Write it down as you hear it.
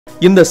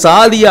இந்த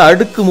சாதிய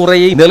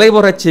அடுக்குமுறையை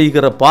நிலைவரச்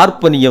செய்கிற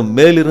பார்ப்பனியம்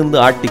மேலிருந்து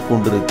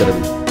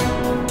ஆட்டிக்கொண்டிருக்கிறது.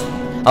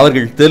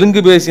 அவர்கள்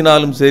தெலுங்கு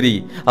பேசினாலும் சரி,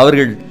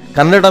 அவர்கள்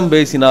கன்னடம்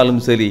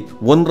பேசினாலும் சரி,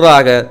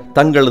 ஒன்றாக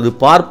தங்களது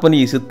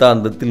பார்ப்பனிய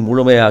சித்தாந்தத்தில்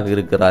முழுமையாக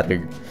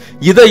இருக்கிறார்கள்.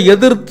 இதை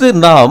எதிர்த்து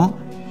நாம்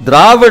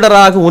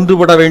திராவிடராக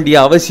ஒன்றுபட வேண்டிய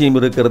அவசியம்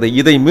இருக்கிறது.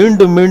 இதை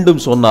மீண்டும்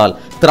மீண்டும் சொன்னால்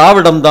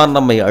திராவிடம் தான்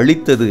நம்மை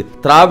அழித்தது,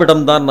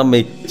 திராவிடம் தான் நம்மை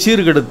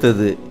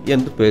சீர்கெடுத்தது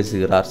என்று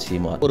பேசுகிறார்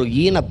சீமான். ஒரு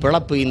ஈன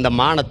பிளப்பு இந்த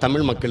மான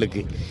தமிழ்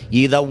மக்களுக்கு.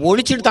 இதை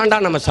ஒழிச்சிட்டு தாண்டா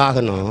நம்ம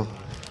சாகணும்,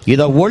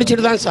 இதை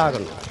ஒழிச்சிட்டு தான்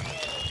சாகணும்.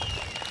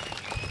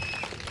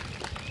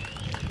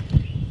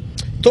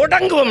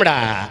 தொடங்குவோம்டா.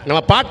 நம்ம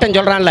பாட்டன்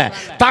சொல்றான்ல,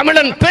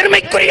 தமிழன்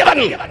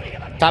பெருமைக்குரியவன்,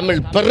 தமிழ்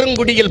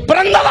பெருங்குடியில்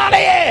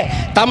பிறந்ததாலேயே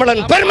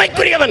தமிழன்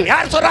பெருமைக்குரியவன்.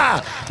 யார் சொல்றா?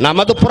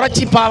 நமது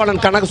புரட்சி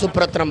பாவலன் கனக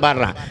சுப்ரத்னம்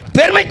பாடுறான்,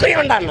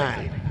 பெருமைக்குரியவன் தான்.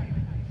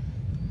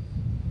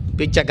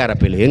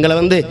 பிச்சைக்காரப்பையில்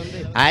எங்களை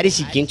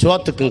அரிசிக்கும்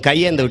சோத்துக்கும்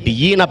கையேந்த விட்டு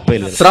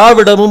ஈனப்பையில்.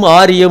 திராவிடமும்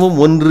ஆரியமும்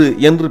ஒன்று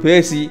என்று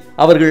பேசி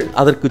அவர்கள்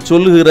அதற்கு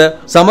சொல்லுகிற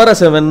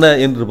சமரசம் என்ன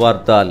என்று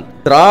பார்த்தால்,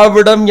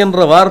 திராவிடம்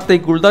என்ற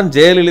வார்த்தைக்குள் தான்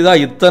ஜெயலலிதா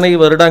இத்தனை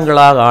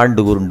வருடங்களாக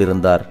ஆண்டு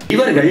கொண்டிருந்தார்.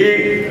 இவர்கள்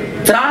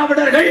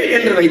திராவிடர்கள்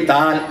என்று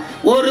வைத்தால்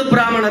ஒரு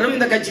பிராமணரும்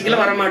இந்த கட்சிக்குள்ள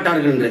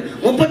வரமாட்டார்கள் என்று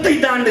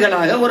 35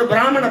 ஆண்டுகளாக ஒரு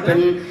பிராமண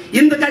பெண்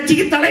இந்த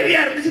கட்சிக்கு தலைவியா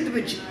இருந்து செத்து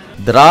போச்சு.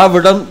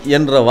 திராவிடம்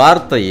என்ற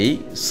வார்த்தையை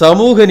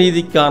சமூக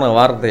நீதிக்கான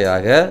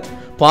வார்த்தையாக,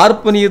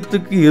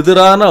 பார்ப்பனியத்துக்கு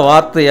எதிரான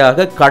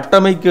வார்த்தையாக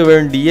கட்டமைக்க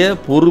வேண்டிய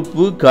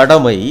பொறுப்பு,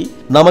 கடமை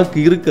நமக்கு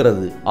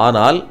இருக்கிறது.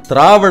 ஆனால்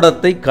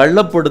திராவிடத்தை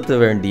கள்ளப்படுத்த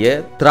வேண்டிய,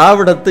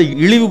 திராவிடத்தை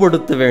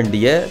இழிவுபடுத்த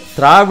வேண்டிய,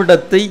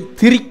 திராவிடத்தை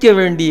திரிக்க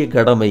வேண்டிய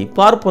கடமை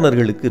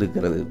பார்ப்பனர்களுக்கு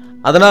இருக்கிறது.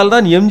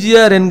 அதனால்தான்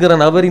எம்ஜிஆர் என்கிற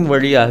நபரின்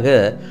வழியாக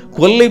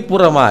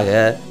கொல்லைப்புறமாக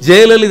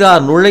ஜெயலலிதா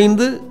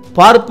நுழைந்து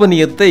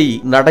பார்ப்பனியத்தை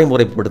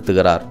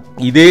நடைமுறைப்படுத்துகிறார்.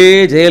 இதே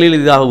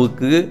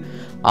ஜெயலலிதாவுக்கு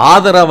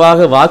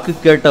ஆதரவாக வாக்கு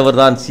கேட்டவர்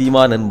தான்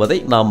சீமான் என்பதை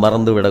நாம்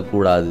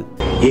மறந்துவிடக்கூடாது.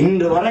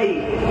 இன்று வரை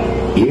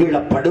ஈழ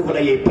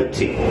படுகொலையை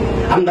பற்றி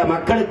அந்த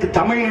மக்களுக்கு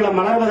தமிழீழம்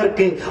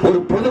மலர்வதற்கு ஒரு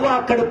பொது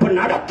வாக்கெடுப்பு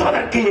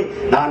நடத்துவதற்கு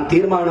நான்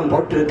தீர்மானம்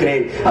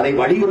போட்டிருக்கிறேன், அதை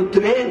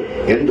வலியுறுத்துவேன்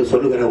என்று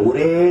சொல்லுகிற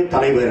ஒரே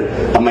தலைவர்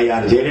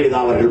அம்மையார் ஜெயலலிதா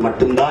அவர்கள்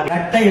மட்டும்தான்.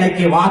 இரட்டை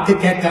இலக்கிய வாக்கு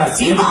கேட்கிற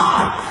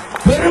சீமான்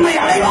பெருமை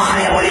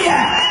அடைவாரே ஒழிய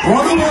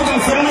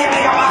ஒருபோதும் பெருமை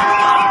அடைவார்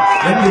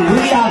என்று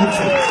உறுதியாக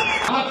சொல்லுங்கள்.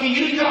 நமக்கு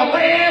இருக்கிற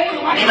ஒரே ஒரு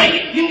வலிமை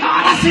இந்த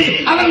அரசு,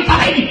 அதன்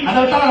தலைவி,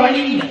 அதற்கான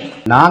வழி.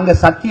 நாங்க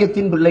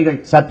சத்தியத்தின் பிள்ளைகள்,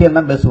 சத்தியம்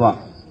தான் பேசுவோம்,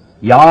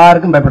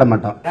 யாருக்கும் பயப்பட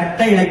மாட்டோம்.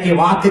 இரட்டை இலக்கிய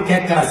வாக்கு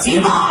கேட்கிற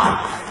சீமான்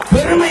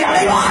பெருமை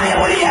அடைவாரே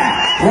ஒழிய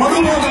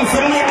ஒருபோதும்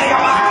பெருமை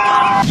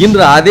அடைவார்.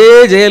 இன்று அதே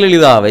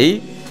ஜெயலலிதாவை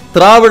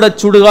திராவிட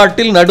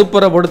சுடுகாட்டில்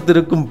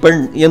நடுப்புறப்படுத்திருக்கும்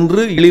பெண்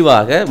என்று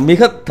இழிவாக,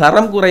 மிக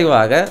தரம்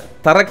குறைவாக,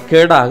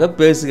 தரக்கேடாக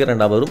பேசுகிற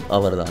நபரும்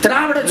அவர்தான்.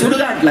 திராவிட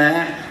சுடுகாட்டுல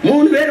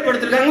 3 பேர்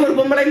படுத்திருக்காங்க, ஒரு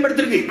பொம்பளையும்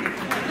படுத்திருக்கு.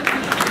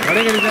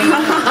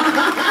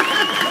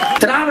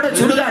 திராவிட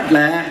சுடுகாட்டுல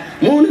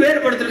 3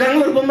 பேர்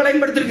படுத்திருக்காங்க, ஒரு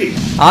பொம்பளையும் படுத்திருக்கு.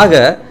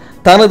 ஆக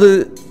தனது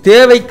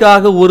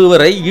தேவைக்காக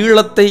ஒருவரை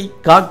ஈழத்தை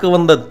காக்க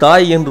வந்த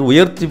தாய் என்று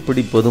உயர்த்தி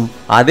பிடிப்பதும்,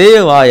 அதே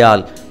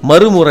வாயால்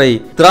மறுமுறை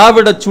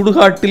திராவிட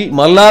சுடுகாட்டில்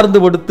மல்லார்ந்து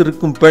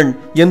படுத்திருக்கும் பெண்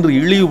என்று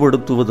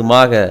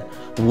இழிவுபடுத்துவதுமாக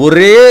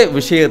ஒரே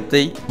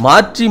விஷயத்தை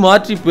மாற்றி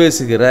மாற்றி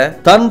பேசுகிற,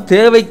 தன்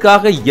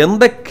தேவைக்காக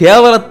எந்த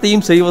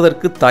கேவலத்தையும்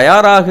செய்வதற்கு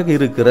தயாராக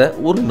இருக்கிற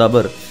ஒரு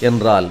நபர்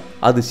என்றால்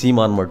அது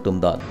சீமான்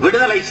மட்டும்தான்.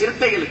 விடுதலை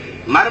சிறுத்தைகளுக்கு,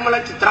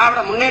 மறுமலர்ச்சி திராவிட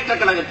முன்னேற்ற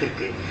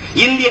கழகத்திற்கு,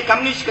 இந்திய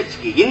கம்யூனிஸ்ட்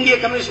கட்சிக்கு, இந்திய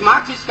கம்யூனிஸ்ட்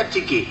மார்க்சிஸ்ட்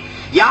கட்சிக்கு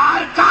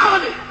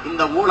யாருக்காவது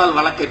இந்த ஊழல்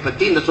வழக்கை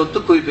பற்றி, இந்த சொத்து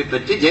குவிப்பை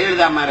பற்றி,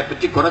 ஜெயலலிதா அம்மையாரை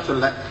பற்றி குறை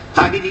சொல்ல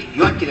தகுதி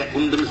யோக்கியதை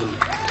உண்டுன்னு சொல்லு.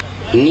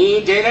 நீ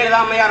ஜெயலலிதா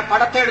அம்மையார்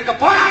படத்தை எடுக்க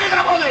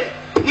போராடுகிற போது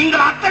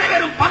நீங்கள் அத்தனை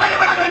பேரும் பதவி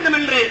விட வேண்டும்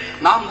என்று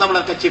நாம்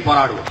தமிழர் கட்சி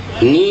போராடுவோம்.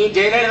 நீ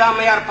ஜெயலலிதா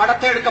அம்மையார்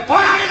படத்தை எடுக்க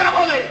போராடுகிற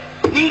போது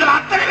நீங்கள்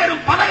அத்தனை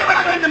பேரும் பதவி விட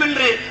வேண்டும்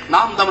என்று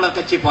நாம் தமிழர்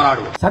கட்சி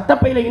போராடுவோம்.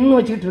 சட்டப்பையில இன்னும்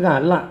வச்சுக்கிட்டு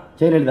இருக்கான் எல்லாம்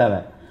ஜெயலலிதாவை.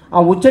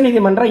 அவன் உச்ச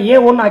நீதிமன்றம்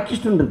A1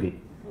 அக்யூஸ்ட் இருக்கு.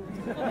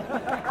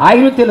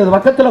 570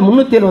 பக்கத்துல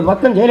 370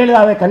 பக்கம்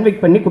ஜெயலலிதாவை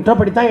கன்விக்ட் பண்ணி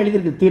குற்றப்படித்தான்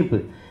எழுதியிருக்கு தீர்ப்பு.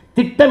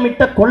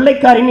 திட்டமிட்ட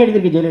கொள்ளைக்காரின்னு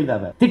எழுதியிருக்கு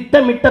ஜெயலலிதாவை.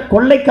 திட்டமிட்ட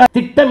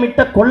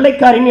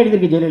கொள்ளைக்காரின்னு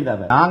எழுதியிருக்கு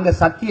ஜெயலலிதாவை. நாங்க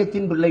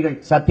சத்தியத்தின் பிள்ளைகள்,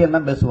 சத்தியம்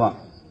தான் பேசுவோம்,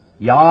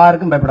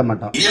 யாருக்கும் பயப்பட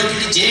மாட்டோம்.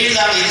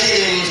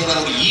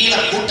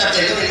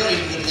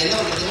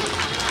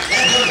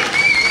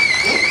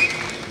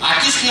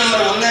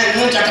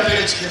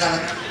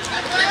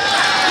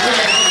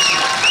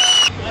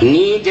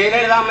 நீ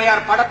ஜெயலலிதா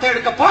அம்மையார் படத்தை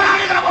எடுக்க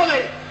போராடுகிற போது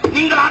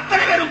நீங்கள்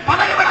அத்தனை பேரும்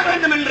பதவி விட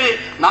வேண்டும் என்று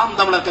நாம்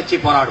தமிழர் கட்சி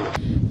போராடுவோம்.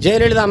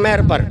 ஜெயலலிதா அம்மையார்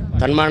இருப்பார்,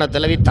 தன்மான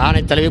தலைவி,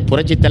 தானை தலைவி,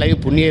 புரட்சி தலைவி,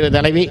 புண்ணிய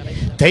தலைவி,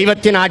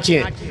 தெய்வத்தின் ஆட்சி.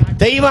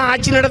 தெய்வம்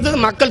ஆட்சி நடந்தது,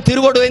 மக்கள்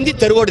திருவோடு வேந்தி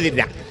தெருவோடு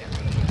திட்டான்.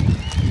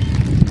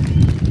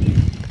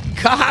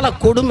 கால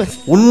கொடுமை.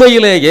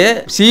 உண்மையிலேயே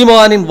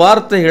சீமானின்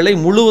வார்த்தைகளை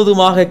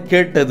முழுவதுமாக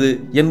கேட்டது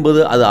என்பது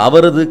அது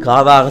அவரது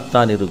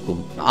காதாகத்தான்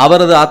இருக்கும்.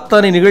 அவரது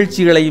அத்தனை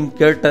நிகழ்ச்சிகளையும்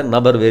கேட்ட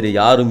நபர் வேறு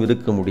யாரும்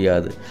இருக்க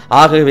முடியாது.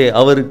 ஆகவே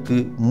அவருக்கு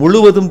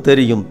முழுவதும்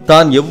தெரியும்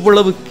தான்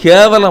எவ்வளவு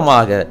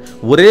கேவலமாக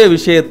ஒரே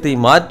விஷயத்தை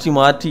மாற்றி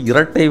மாற்றி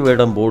இரட்டை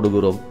வேடம்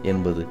போடுகிறோம்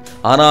என்பது.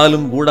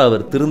 ஆனாலும் கூட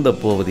அவர் திருந்த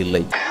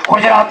போவதில்லை.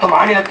 குஜராத்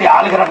மாநிலத்தை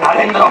ஆளுகிற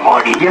நரேந்திர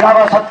மோடி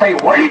இலவசத்தை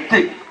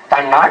ஒழித்து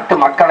தன் நாட்டு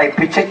மக்களை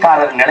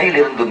பிச்சைக்காரர் நிலையில்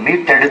இருந்து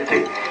மீட்டெடுத்து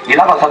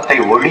இலவசத்தை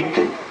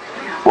ஒழித்து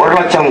 1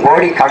 லட்சம்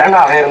கோடி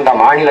கடனாக இருந்த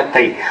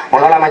மாநிலத்தை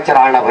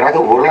முதலமைச்சரான பிறகு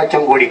 1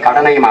 லட்சம் கோடி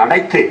கடனையும்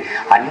அடைத்து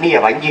அந்நிய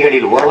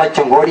வங்கிகளில் 1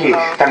 லட்சம் கோடி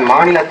தன்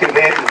மாநிலத்தின்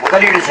மேல்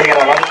முதலீடு செய்கிற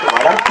அளவுக்கு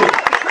வளர்த்து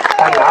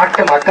தன்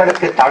நாட்டு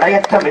மக்களுக்கு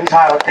தடையற்ற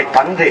மின்சாரத்தை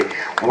தந்து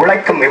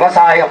உழைக்கும்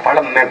விவசாய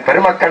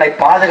பெருமக்களை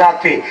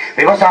பாதுகாத்து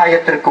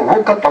விவசாயத்திற்கு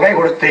ஊக்கத்தொகை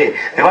கொடுத்து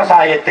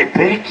விவசாயத்தை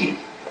பெருக்கி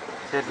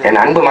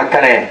என் அன்பு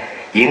மக்களே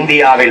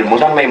இந்தியாவில்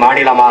முதன்மை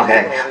மாநிலமாக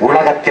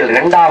உலகத்தில்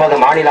 2வது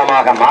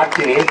மாநிலமாக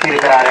மாற்றி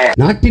நிறுத்தியிருக்கிறாரே.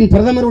 நாட்டின்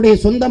பிரதமருடைய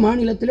சொந்த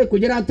மாநிலத்திலே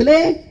குஜராத்திலே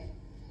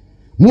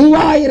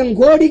 3000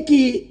 கோடிக்கு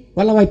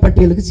வல்லபாய்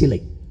பட்டேலுக்கு சிலை,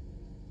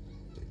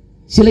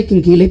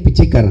 சிலைக்கும் கீழே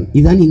பிச்சைக்காரன்.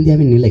 இதுதான்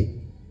இந்தியாவின் நிலை.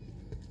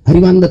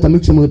 அறிவார்ந்த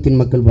தமிழ் சமூகத்தின்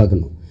மக்கள்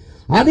பார்க்கணும்.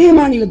 அதே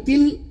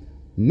மாநிலத்தில்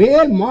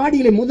மேல்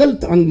மாடியிலே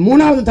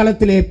 3வது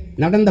தளத்திலே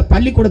நடந்த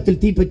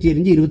பள்ளிக்கூடத்தில் தீப்பற்றி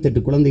எரிஞ்சு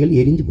 28 குழந்தைகள்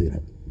எரிஞ்சு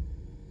போகிறார்.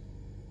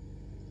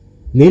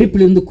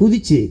 நெருப்பிலிருந்து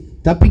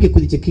தப்பிக்க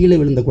குதிச்சு கீழே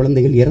விழுந்த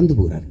குழந்தைகள் இறந்து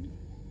போகிறார்கள்.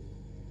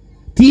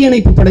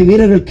 தீயணைப்பு படை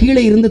வீரர்கள்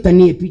கீழே இருந்து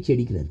தண்ணியை பீச்சி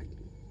அடிக்கிறார்கள்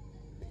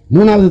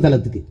 3வது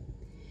தளத்துக்கு.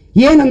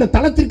 ஏன் அந்த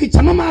தளத்திற்கு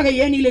சமமாக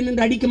ஏணியில்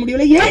நின்று அடிக்க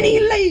முடியவில்லை? ஏணி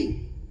இல்லை,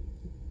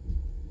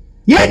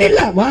 ஏன் இல்ல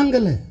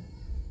வாங்கல.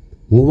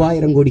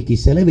 3000 கோடிக்கு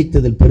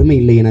செலவித்ததில் பெருமை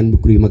இல்லை என்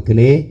அன்புக்குரிய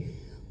மக்களே.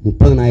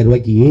 30,000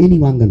 ரூபாய்க்கு ஏணி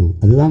வாங்கணும்,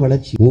 அதுதான்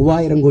வளர்ச்சி.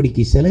 3000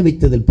 கோடிக்கு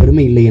செலவித்ததில்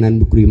பெருமை இல்லை என்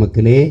அன்புக்குரிய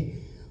மக்களே.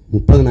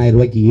 30,000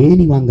 ரூபாய்க்கு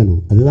ஏணி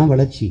வாங்கணும், அதுதான்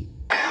வளர்ச்சி.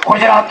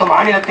 குஜராத்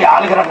மாநிலத்தை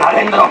ஆளுகிற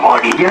நரேந்திர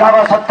மோடி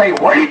இலவசத்தை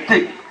ஒழித்து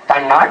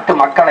தன் நாட்டு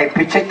மக்களை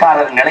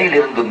பிச்சைக்காரர் நிலையில்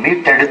இருந்து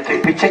மீட்டெடுத்து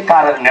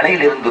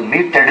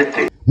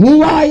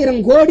 3000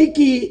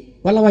 கோடிக்கு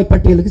வல்லபாய்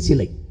பட்டேலுக்கு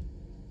சிலை,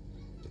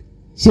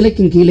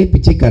 சிலைக்கும் கீழே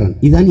பிச்சைக்காரன்.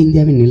 இதுதான்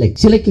இந்தியாவின் நிலை.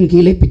 சிலைக்கும்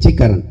கீழே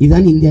பிச்சைக்காரன்.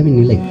 இதுதான் இந்தியாவின்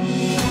நிலை.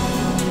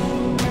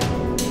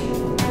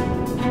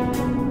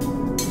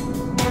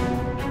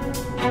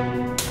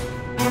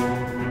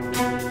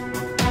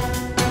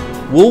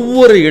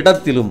 ஒவ்வொரு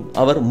இடத்திலும்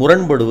அவர்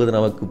முரண்படுவது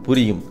நமக்கு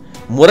புரியும்.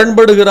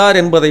 முரண்படுகிறார்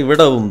என்பதை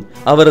விடவும்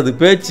அவரது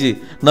பேச்சு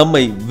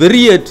நம்மை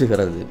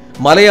வெறியேற்றுகிறது.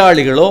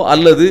 மலையாளிகளோ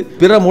அல்லது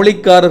பிற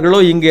மொழிக்காரர்களோ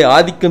இங்கே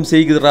ஆதிக்கம்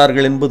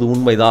செய்கிறார்கள் என்பது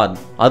உண்மைதான்.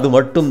 அது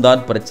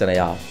மட்டும்தான்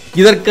பிரச்சனையா?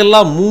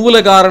 இதற்கெல்லாம்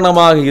மூல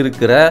காரணமாக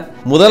இருக்கிற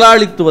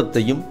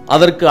முதலாளித்துவத்தையும்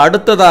அதற்கு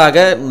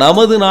அடுத்ததாக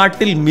நமது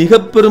நாட்டில்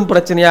மிக பெரும்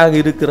பிரச்சனையாக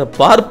இருக்கிற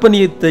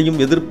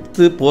பார்ப்பனியத்தையும்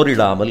எதிர்த்து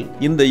போரிடாமல்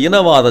இந்த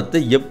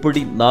இனவாதத்தை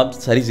எப்படி நாம்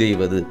சரி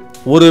செய்வது?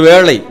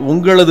 ஒருவேளை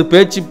உங்களது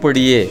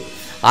பேச்சுப்படியே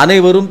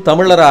அனைவரும்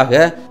தமிழராக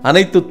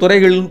அனைத்து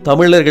துறைகளிலும்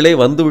தமிழர்களே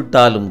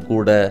வந்துவிட்டாலும்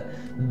கூட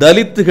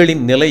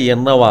தலித்துகளின் நிலை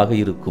என்னவாக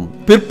இருக்கும்?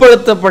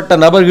 பிற்படுத்தப்பட்ட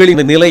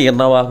நபர்களின் நிலை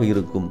என்னவாக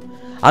இருக்கும்?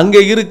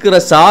 அங்கே இருக்கிற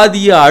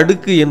சாதிய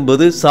அடுக்கு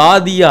என்பது,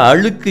 சாதிய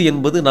அழுக்கு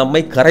என்பது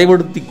நம்மை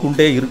கரைபடுத்தி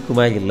கொண்டே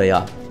இருக்குமா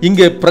இல்லையா?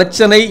 இங்கே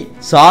பிரச்சனை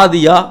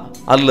சாதியா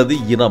அல்லது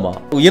இனமா?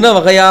 இன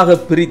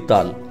வகையாக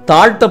பிரித்தால்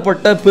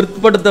தாழ்த்தப்பட்ட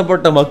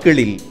பிற்படுத்தப்பட்ட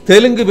மக்களில்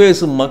தெலுங்கு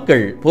பேசும்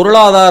மக்கள்,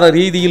 பொருளாதார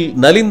ரீதியில்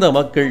நலிந்த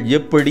மக்கள்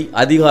எப்படி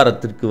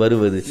அதிகாரத்திற்கு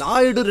வருவது?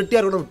 நாயுடு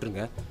ரெட்டியாரோட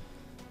விட்டுருங்க.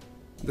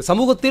 இந்த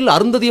சமூகத்தில்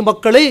அருந்ததிய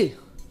மக்களை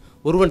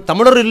ஒருவன்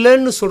தமிழர்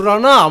இல்லைன்னு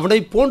சொல்றானா அவனை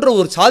போன்ற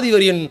ஒரு சாதி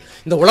வரியன்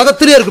இந்த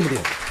உலகத்திலே இருக்க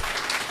முடியும்.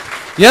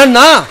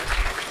 ஏன்னா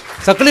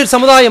சக்கலீர்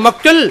சமுதாய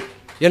மக்கள்,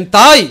 என்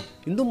தாய்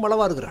இன்னும்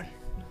மலவாறுகிறாள்,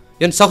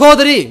 என்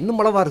சகோதரி இன்னும்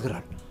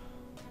மலவாறுகிறாள்.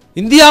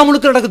 இந்தியா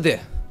முழுக்க நடக்குது.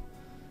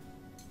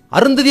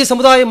 அருந்ததிய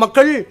சமுதாய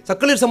மக்கள்,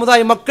 சக்கலீர்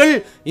சமுதாய மக்கள்,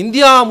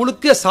 இந்தியா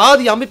முழுக்க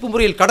சாதி அமைப்பு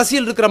முறையில்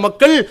கடைசியில் இருக்கிற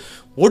மக்கள்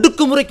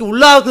ஒடுக்குமுறைக்கு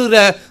உள்ளாகுகிற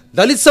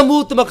தலித்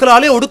சமூகத்து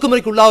மக்களாலே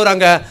ஒடுக்குமுறைக்கு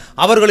உள்ளாகுறாங்க.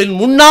 அவர்களின்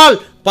முன்னால்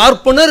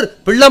பார்ப்பனர்,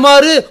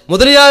 பிள்ளமாறு,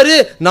 முதலியாறு,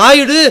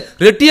 நாயுடு,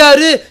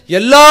 ரெட்டியாறு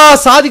எல்லா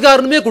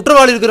சாதிகாரனுமே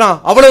குற்றவாளி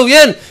இருக்கிறான். அவ்வளவு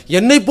ஏன்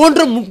என்னை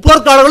போன்ற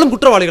முற்போர்க்காரர்களும்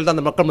குற்றவாளிகள் தான்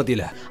அந்த மக்கள்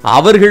மத்தியில்.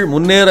 அவர்கள்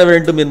முன்னேற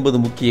வேண்டும் என்பது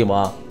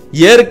முக்கியமா?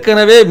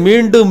 ஏற்கனவே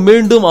மீண்டும்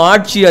மீண்டும்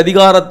ஆட்சி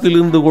அதிகாரத்தில்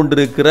இருந்து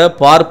கொண்டிருக்கிற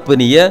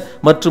பார்ப்பனிய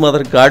மற்றும்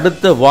அதற்கு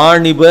அடுத்த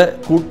வாணிப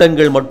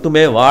கூட்டங்கள்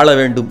மட்டுமே வாழ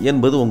வேண்டும்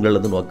என்பது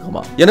உங்களது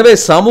நோக்கமா? எனவே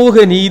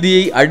சமூக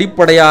நீதியை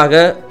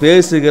அடிப்படையாக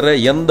பேசுகிற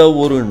எந்த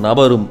ஒரு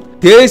நபரும்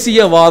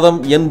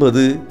தேசியவாதம்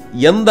என்பது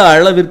எந்த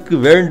அளவிற்கு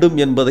வேண்டும்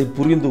என்பதை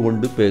புரிந்து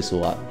கொண்டு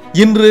பேசுவார்.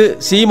 இன்று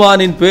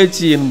சீமானின்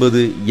பேச்சு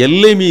என்பது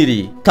எல்லை மீறி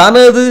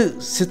தனது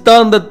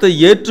சித்தாந்தத்தை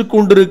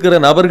ஏற்றுக்கொண்டிருக்கிற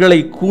நபர்களை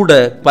கூட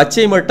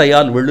பச்சை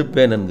மட்டையால்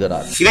வெளுப்பேன்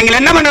என்கிறார். இவங்க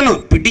என்ன பண்ணணும்?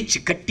 பிடிச்சு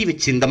கட்டி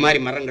வச்சு, இந்த மாதிரி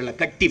மரங்களை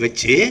கட்டி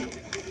வச்சு,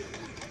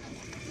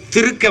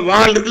 திருக்க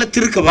வால் இருக்குல்ல,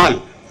 திருக்க வால்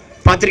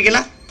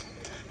பார்த்திருக்கீங்களா?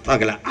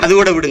 பார்க்கல.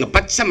 அதோட விடுங்க.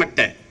 பச்சை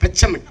மட்டை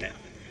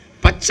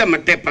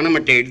பனை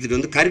மட்டை எடுத்துட்டு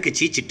வந்து கருக்க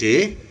சீச்சிட்டு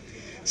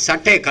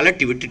சட்டையை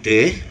கலட்டி விட்டுட்டு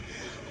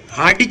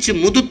அடிச்சு,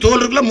 முது தோல்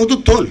இருக்குல்ல, முது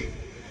தோல்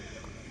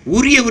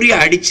உரிய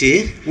அடிச்சு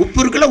உப்பு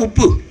இருக்குல்ல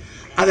உப்பு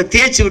அதை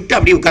தேய்ச்சி விட்டு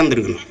அப்படியே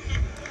உட்கார்ந்துருக்கணும்.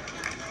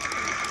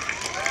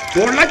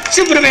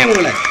 தொலைச்சு விடுவேன்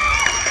உங்களை.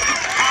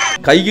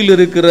 கையில்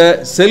இருக்கிற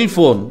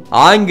செல்போன்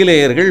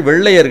ஆங்கிலேயர்கள்,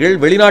 வெள்ளையர்கள்,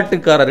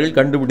 வெளிநாட்டுக்காரர்கள்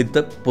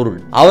கண்டுபிடித்த பொருள்.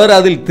 அவர்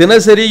அதில்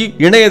தினசரி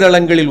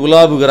இணையதளங்களில்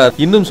உலாவுகிறார்.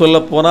 இன்னும் சொல்ல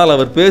போனால்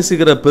அவர்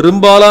பேசுகிற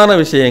பெரும்பாலான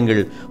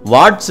விஷயங்கள்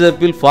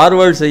வாட்ஸ்அப்பில்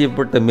ஃபார்வர்ட்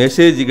செய்யப்பட்ட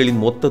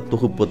மெசேஜ்களின் மொத்த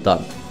தொகுப்பு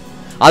தான்.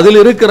 அதில்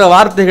இருக்கிற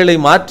வார்த்தைகளை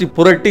மாற்றி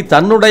புரட்டி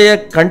தன்னுடைய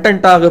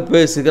கண்டென்ட்டாக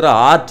பேசுகிற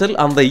ஆற்றல்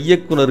அந்த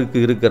இயக்குனருக்கு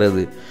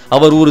இருக்கிறது.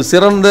 அவர் ஒரு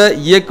சிறந்த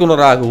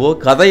இயக்குனராகவோ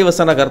கதை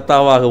வசன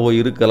கர்த்தாவாகவோ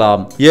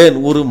இருக்கலாம், ஏன்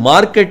ஒரு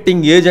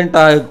மார்க்கெட்டிங்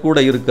ஏஜென்ட்டாக கூட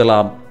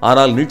இருக்கலாம்.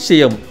 ஆனால்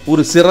நிச்சயம்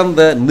ஒரு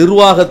சிறந்த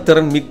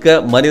நிர்வாகத்திறன்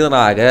மிக்க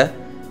மனிதனாக,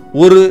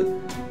 ஒரு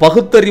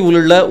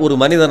பகுத்தறிவுள்ள ஒரு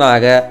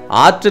மனிதனாக,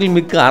 ஆற்றல்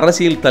மிக்க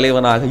அரசியல்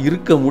தலைவனாக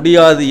இருக்க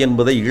முடியாது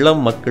என்பதை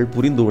இளம் மக்கள்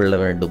புரிந்து கொள்ள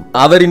வேண்டும்.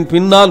 அவரின்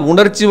பின்னால்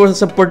உணர்ச்சி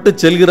வசப்பட்டு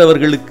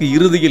செல்கிறவர்களுக்கு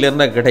இறுதியில்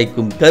என்ன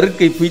கிடைக்கும்?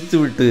 கருக்கை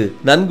பீய்த்துவிட்டு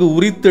நன்கு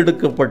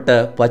உரித்தெடுக்கப்பட்ட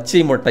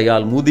பச்சை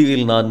மட்டையால்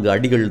முதுகில் 4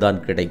 அடிகள்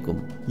தான் கிடைக்கும்.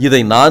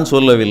 இதை நான்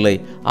சொல்லவில்லை,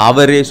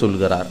 அவரே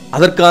சொல்கிறார்.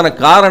 அதற்கான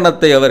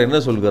காரணத்தை அவர் என்ன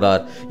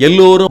சொல்கிறார்?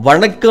 எல்லோரும்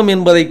வணக்கம்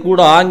என்பதை கூட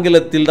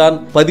ஆங்கிலத்தில் தான்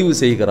பதிவு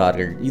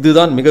செய்கிறார்கள்.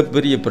 இதுதான்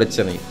மிகப்பெரிய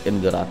பிரச்சனை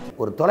என்கிறார்.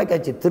 ஒரு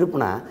தொலைக்காட்சி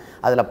திருப்புனா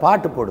அதில்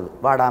பாட்டு போடுது,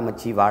 வாடா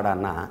மச்சி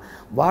வாடான்னா,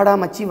 வாடா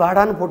மச்சி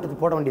வாடான்னு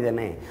போட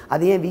வேண்டியதானே?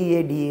 அது ஏன்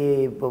VADA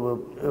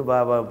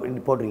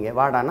போடுறீங்க?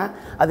 வாடானா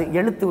அது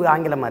எழுத்து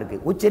ஆங்கிலமாக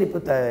இருக்குது, உச்சரிப்பு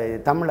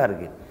தமிழாக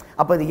இருக்குது.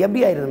 அப்போ இது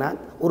எப்படி ஆயிடுதுன்னா,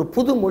 ஒரு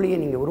புது மொழியை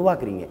நீங்கள்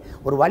உருவாக்குறீங்க.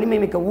 ஒரு வலிமை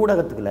மிக்க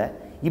ஊடகத்துக்குள்ள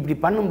இப்படி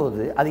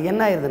பண்ணும்போது அது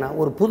என்ன ஆயிடுதுன்னா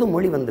ஒரு புது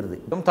மொழி வந்துடுது.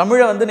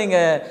 தமிழை வந்து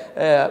நீங்கள்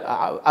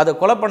அதை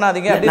கொலை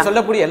பண்ணாதீங்க அப்படின்னு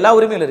சொல்லக்கூடிய எல்லா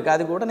உரிமையும் இருக்குது.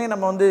 அதுக்கு உடனே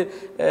நம்ம வந்து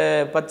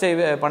பச்சை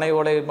பனை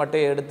ஓலை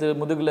மட்டையை எடுத்து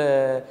முதுகில்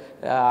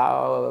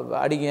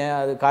அடிங்க,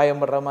 அது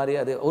காயம் படுற மாதிரி,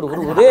 அது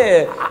ஒரே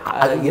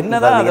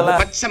என்னதான்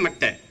அதெல்லாம்.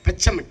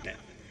 பச்சை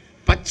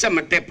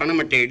மட்டை பனை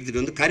மட்டையை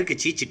எடுத்துட்டு வந்து கருக்கை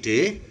சீச்சிட்டு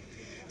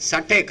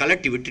சட்டையை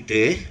கலட்டி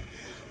விட்டுட்டு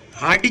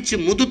அடிச்சு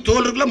முது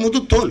தோல் இருக்குல்ல முது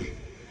தோல்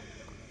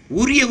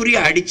உரிய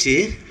அடிச்சு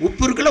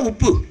உப்பு இருக்குல்ல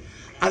உப்பு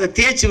அதை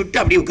தேய்ச்சி விட்டு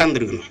அப்படியே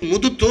உட்கார்ந்துருக்கணும்.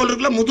 முது தோல்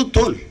இருக்குல்ல முது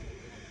தோல்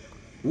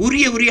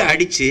உரிய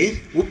அடிச்சு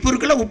உப்பு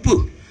இருக்குல்ல உப்பு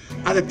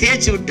அதை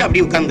தேய்ச்சி விட்டு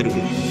அப்படியே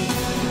உட்கார்ந்துருக்கணும்.